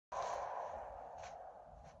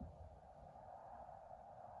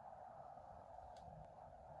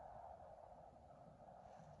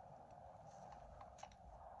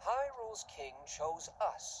Hyrule's king chose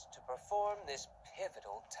us to perform this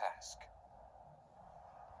pivotal task.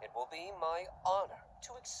 It will be my honor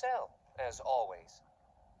to excel, as always.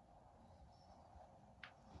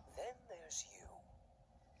 Then there's you.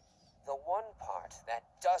 The one part that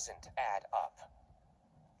doesn't add up.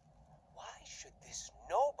 Why should this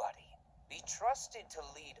nobody be trusted to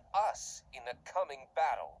lead us in the coming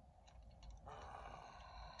battle?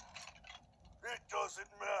 It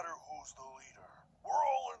doesn't matter who's the leader. We're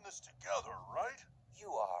all in this together, right?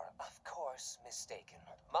 You are, of course, mistaken.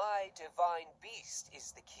 My divine beast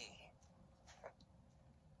is the key.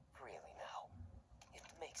 Really now, it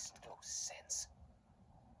makes no sense.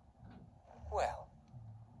 Well,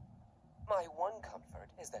 my one comfort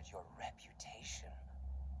is that your reputation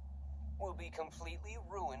will be completely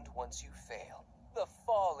ruined once you fail. The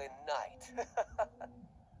Fallen Knight.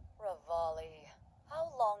 Rivali,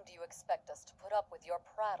 how long do you expect us to put up with your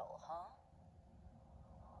prattle, huh?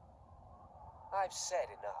 I've said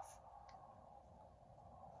enough.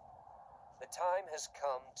 The time has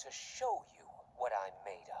come to show you what I'm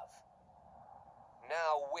made of.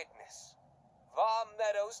 Now witness Va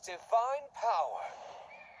Medoh's divine power.